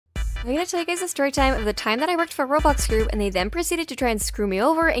I'm gonna tell you guys a story time of the time that I worked for a Roblox group and they then proceeded to try and screw me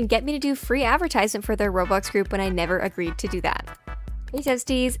over and get me to do free advertisement for their Roblox group when I never agreed to do that. Hey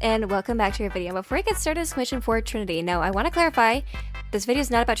toasties, and welcome back to your video. Before I get started, this commission for Trinity. Now, I want to clarify, this video is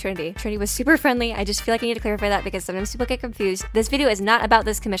not about Trinity. Trinity was super friendly. I just feel like I need to clarify that because sometimes people get confused. This video is not about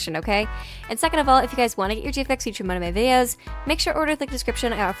this commission, okay? And second of all, if you guys want to get your GFX featured in one of my videos, make sure to order the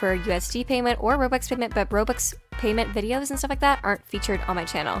description. I offer USD payment or Robux payment, but Robux payment videos and stuff like that aren't featured on my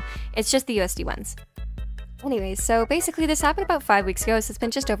channel. It's just the USD ones. Anyways, so basically this happened about 5 weeks ago, so it's been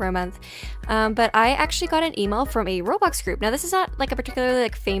just over a month. But I actually got an email from a Roblox group. Now this is not like a particularly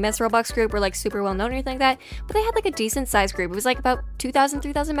like famous Roblox group or like super well known or anything like that, but they had like a decent sized group. It was like about 2,000,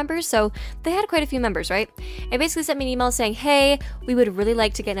 3,000 members, so they had quite a few members, right? It basically sent me an email saying, hey, we would really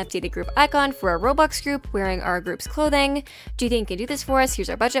like to get an updated group icon for our Roblox group wearing our group's clothing. Do you think you can do this for us? Here's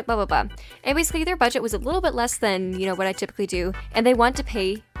our budget, blah, blah, blah. And basically their budget was a little bit less than, you know, what I typically do, and they want to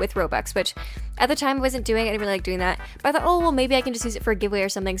pay with Robux, which at the time I wasn't doing. I didn't really like doing that. But I thought, oh, well, maybe I can just use it for a giveaway or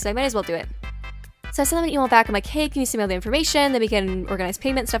something, so I might as well do it. So I sent them an email back. I'm like, hey, can you send me all the information? Then we can organize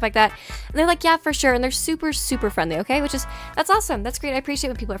payment, stuff like that. And they're like, yeah, for sure. And they're super, super friendly, okay? Which is, that's awesome. That's great. I appreciate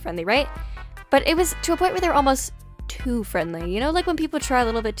when people are friendly, right? But it was to a point where they were almost too friendly. You know, like when people try a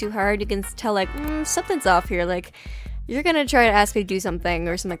little bit too hard, you can tell, like, something's off here. Like, you're gonna try to ask me to do something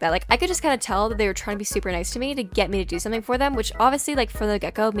or something like that. Like, I could just kind of tell that they were trying to be super nice to me to get me to do something for them, which obviously, like, from the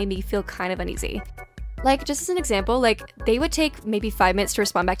get-go made me feel kind of uneasy. Like, just as an example, like, they would take maybe 5 minutes to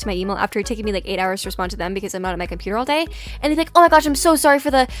respond back to my email after it taking me like 8 hours to respond to them because I'm not on my computer all day. And they'd be like, oh my gosh, I'm so sorry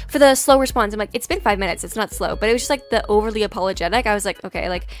for the slow response. I'm like, it's been 5 minutes, it's not slow. But it was just like the overly apologetic. I was like, okay,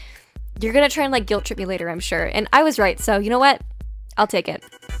 like, you're gonna try and like guilt trip me later, I'm sure. And I was right, so you know what? I'll take it.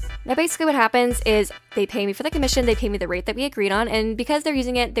 Now basically what happens is they pay me for the commission, they pay me the rate that we agreed on, and because they're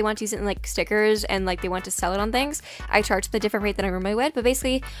using it, they want to use it in like stickers and like they want to sell it on things, I charge the different rate that I normally would. But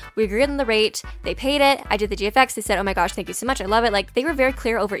basically we agreed on the rate, they paid it, I did the GFX, they said, oh my gosh, thank you so much, I love it. Like, they were very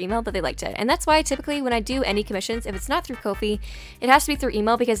clear over email that they liked it. And that's why typically when I do any commissions, if it's not through Ko-fi, it has to be through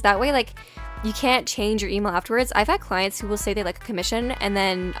email, because that way, like, you can't change your email afterwards. I've had clients who will say they like a commission, and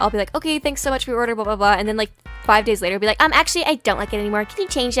then I'll be like, okay, thanks so much for your order, blah, blah, blah. And then like 5 days later, I'll be like, actually, I don't like it anymore. Can you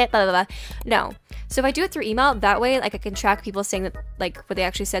change it? Blah, blah, blah. No. So if I do it through email, that way, like, I can track people saying that, like, what they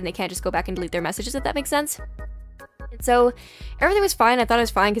actually said, and they can't just go back and delete their messages, if that makes sense. And so everything was fine. I thought it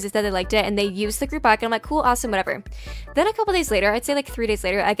was fine because they said they liked it, and they used the group icon. I'm like, cool, awesome, whatever. Then a couple days later, I'd say like 3 days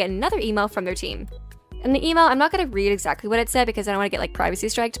later, I get another email from their team. And the email, I'm not going to read exactly what it said because I don't want to get like privacy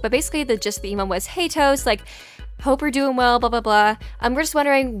striked, but basically the gist of the email was, hey Toast, like, hope you're doing well, blah, blah, blah. We're just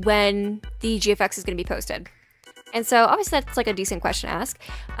wondering when the GFX is going to be posted. And so obviously that's like a decent question to ask.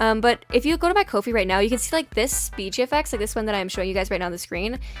 But if you go to my Ko-fi right now, you can see like this speed GFX, like this one that I'm showing you guys right now on the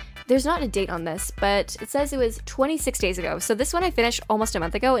screen. There's not a date on this, but it says it was 26 days ago. So this one I finished almost a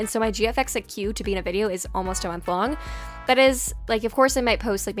month ago. And so my GFX like queue to be in a video is almost a month long. That is, like, of course I might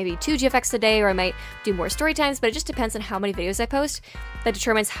post like maybe 2 GFX a day, or I might do more story times, but it just depends on how many videos I post. That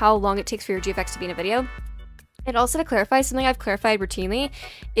determines how long it takes for your GFX to be in a video. And also to clarify, something I've clarified routinely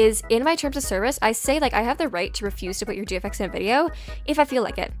is in my terms of service, I say like I have the right to refuse to put your GFX in a video if I feel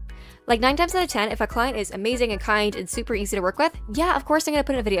like it. Like 9 times out of 10, if a client is amazing and kind and super easy to work with, yeah, of course I'm going to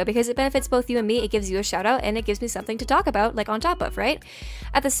put in a video because it benefits both you and me. It gives you a shout out and it gives me something to talk about, like on top of, right?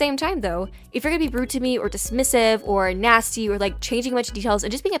 At the same time though, if you're going to be rude to me or dismissive or nasty or like changing a bunch of details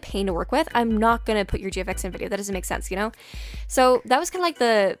and just being a pain to work with, I'm not going to put your GFX in a video. That doesn't make sense, you know? So that was kind of like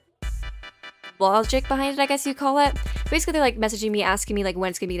the logic behind it, I guess you call it. Basically, they're like messaging me, asking me like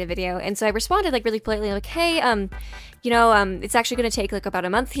when it's gonna be in a video, and so I responded like really politely, like, hey, you know, it's actually gonna take like about a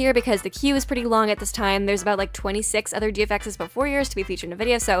month here because the queue is pretty long at this time. There's about like 26 other GFXs before yours to be featured in a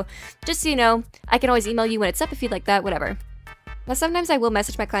video, so just so you know, I can always email you when it's up if you'd like that, whatever. Now, sometimes I will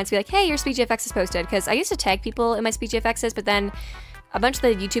message my clients, be like, hey, your speed GFX is posted, because I used to tag people in my speed GFXs, but then a bunch of the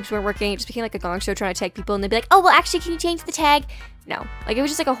YouTubes weren't working. It just became like a gong show trying to tag people, and they'd be like, oh, well, actually, can you change the tag? No. Like, it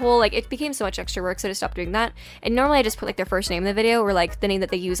was just like a whole, like, it became so much extra work, so I just stopped doing that. And normally I just put like their first name in the video, or like the name that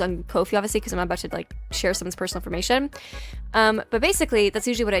they use on Ko-fi, obviously, because I'm about to like share someone's personal information. But basically, that's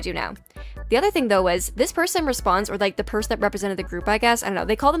usually what I do now. The other thing though was this person responds, or like the person that represented the group, I guess, I don't know,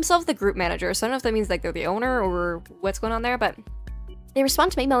 they call themselves the group manager, so I don't know if that means like they're the owner or what's going on there, but they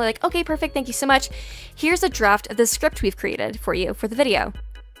respond to my email like, okay, perfect, thank you so much. Here's a draft of the script we've created for you for the video.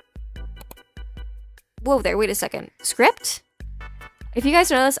 Whoa there, wait a second. Script? If you guys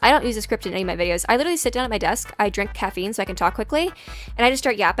don't know this, I don't use a script in any of my videos. I literally sit down at my desk, I drink caffeine so I can talk quickly, and I just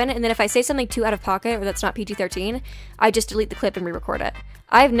start yapping, and then if I say something too out of pocket or that's not PG-13, I just delete the clip and re-record it.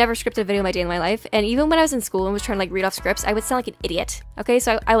 I've never scripted a video in my day in my life, and even when I was in school and was trying to like read off scripts, I would sound like an idiot. Okay,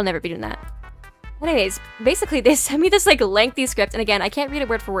 so I will never be doing that. Anyways, basically they sent me this like lengthy script, and again, I can't read it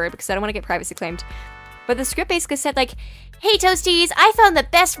word for word because I don't want to get privacy claimed. But the script basically said like, "Hey Toasties, I found the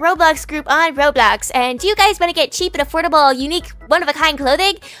best Roblox group on Roblox, and do you guys want to get cheap and affordable, unique, one-of-a-kind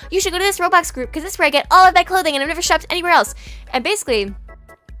clothing? You should go to this Roblox group because this is where I get all of my clothing and I've never shopped anywhere else." And basically,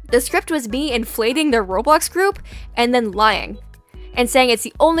 the script was me inflating their Roblox group and then lying. And saying it's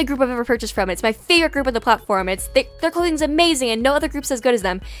the only group I've ever purchased from. It's my favorite group on the platform. Their clothing's amazing and no other group's as good as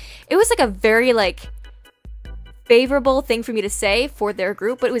them. It was like a very like favorable thing for me to say for their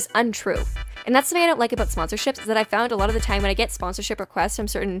group, but it was untrue. And that's something I don't like about sponsorships, is that I found a lot of the time when I get sponsorship requests from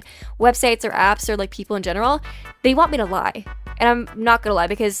certain websites or apps or like people in general, they want me to lie. And I'm not gonna lie,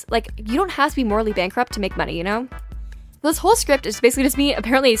 because like you don't have to be morally bankrupt to make money, you know? This whole script is basically just me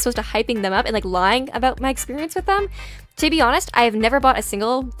apparently supposed to hyping them up and like lying about my experience with them. To be honest, I have never bought a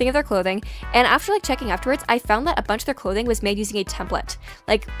single thing of their clothing, and after like checking afterwards, I found that a bunch of their clothing was made using a template.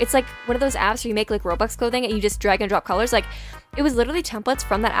 Like, it's like one of those apps where you make like Roblox clothing and you just drag and drop colors. Like, it was literally templates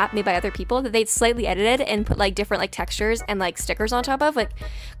from that app made by other people that they'd slightly edited and put like different like textures and like stickers on top of. Like,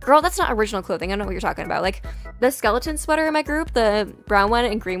 girl, that's not original clothing. I don't know what you're talking about. Like, the skeleton sweater in my group, the brown one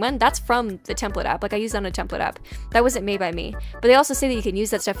and green one, that's from the template app. Like, I used it on a template app. That wasn't made by me. But they also say that you can use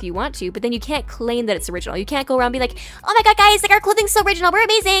that stuff if you want to, but then you can't claim that it's original. You can't go around and be like, "Oh my god, guys, like our clothing's so original, we're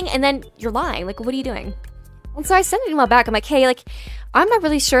amazing," and then you're lying. Like, what are you doing? And so I sent an email back. I'm like, "Hey, like, I'm not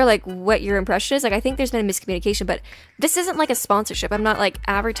really sure like what your impression is. Like, I think there's been a miscommunication, but this isn't like a sponsorship. I'm not like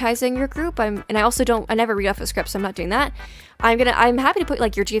advertising your group. And I never read off a script, so I'm not doing that. I'm happy to put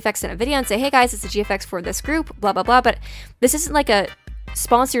like your GFX in a video and say, 'Hey guys, it's a GFX for this group, blah blah blah,' but this isn't like a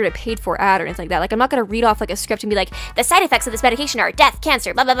sponsored or paid for ad or anything like that. Like, I'm not gonna read off like a script and be like, 'The side effects of this medication are death,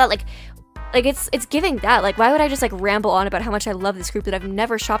 cancer, blah blah blah.' Like it's giving that. Like, why would I just like ramble on about how much I love this group that I've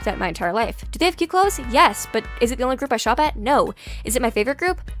never shopped at in my entire life? Do they have cute clothes? Yes, but is it the only group I shop at? No. Is it my favorite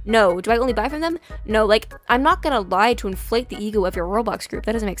group? No. Do I only buy from them? No. Like, I'm not gonna lie to inflate the ego of your Roblox group.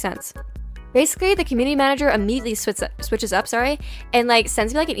 That doesn't make sense." Basically, the community manager immediately switches up, and like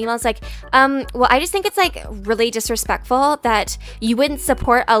sends me like an email. It's like, well, I just think it's like really disrespectful that you wouldn't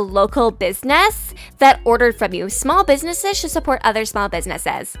support a local business that ordered from you. Small businesses should support other small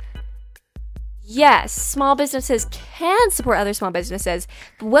businesses. Yes, small businesses can support other small businesses,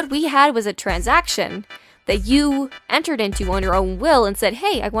 but what we had was a transaction that you entered into on your own will and said,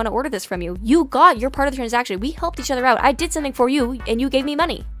 "Hey, I want to order this from you." You got your part of the transaction. We helped each other out. I did something for you and you gave me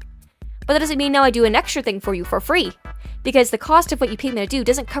money. But that doesn't mean now I do an extra thing for you for free, because the cost of what you paid me to do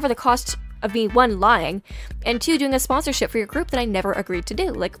doesn't cover the cost of me, one, lying, and two, doing a sponsorship for your group that I never agreed to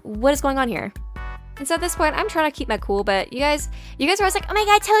do. Like, what is going on here? And so at this point, I'm trying to keep my cool, but you guys are always like, "Oh my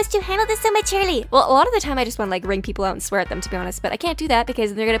god, Toast, you handled this so maturely." Well, a lot of the time I just want to like ring people out and swear at them, to be honest, but I can't do that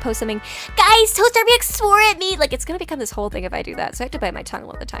because they're gonna post something, "Guys, Toast RBX swore at me." Like, it's gonna become this whole thing if I do that, so I have to bite my tongue a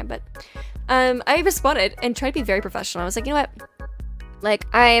lot of the time. But I responded and tried to be very professional. I was like, "You know what? Like,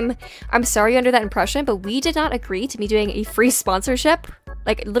 I'm sorry you're under that impression, but we did not agree to me doing a free sponsorship.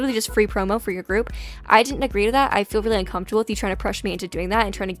 Like, literally just free promo for your group. I didn't agree to that. I feel really uncomfortable with you trying to push me into doing that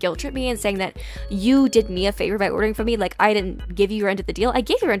and trying to guilt trip me and saying that you did me a favor by ordering from me. Like, I didn't give you your end of the deal. I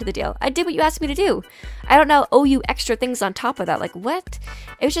gave you your end of the deal. I did what you asked me to do. I don't now owe you extra things on top of that." Like, what?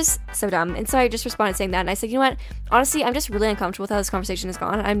 It was just so dumb. And so I just responded saying that, and I said, "You know what? Honestly, I'm just really uncomfortable with how this conversation has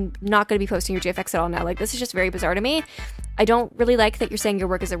gone. I'm not going to be posting your GFX at all now. Like, this is just very bizarre to me. I don't really like that you're saying your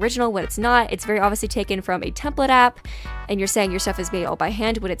work is original when it's not. It's very obviously taken from a template app, and you're saying your stuff is made all by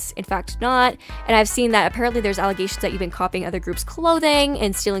hand when it's in fact not. And I've seen that apparently there's allegations that you've been copying other groups' clothing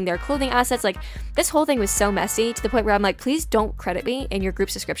and stealing their clothing assets." Like, this whole thing was so messy to the point where I'm like, please don't credit me in your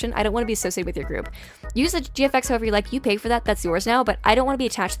group's description. I don't want to be associated with your group. Use the GFX however you like. You pay for that. That's yours now, but I don't want to be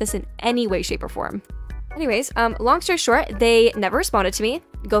attached to this in any way, shape, or form. Anyways, long story short, they never responded to me.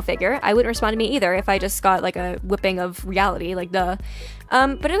 Go figure. I wouldn't respond to me either if I just got like a whipping of reality, like duh.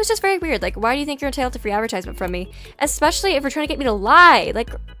 But it was just very weird. Like, why do you think you're entitled to free advertisement from me? Especially if you're trying to get me to lie. Like,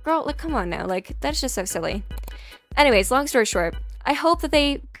 girl, like, come on now. Like, that's just so silly. Anyways, long story short, I hope that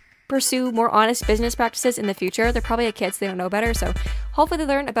they pursue more honest business practices in the future. They're probably kids, they don't know better, so hopefully they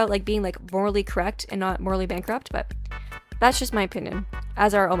learn about like being like morally correct and not morally bankrupt. But that's just my opinion,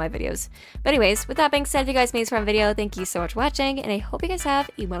 as are all my videos. But anyways, with that being said, if you guys made this fun video, thank you so much for watching, and I hope you guys have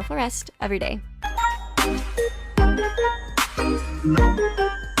a wonderful rest of your day.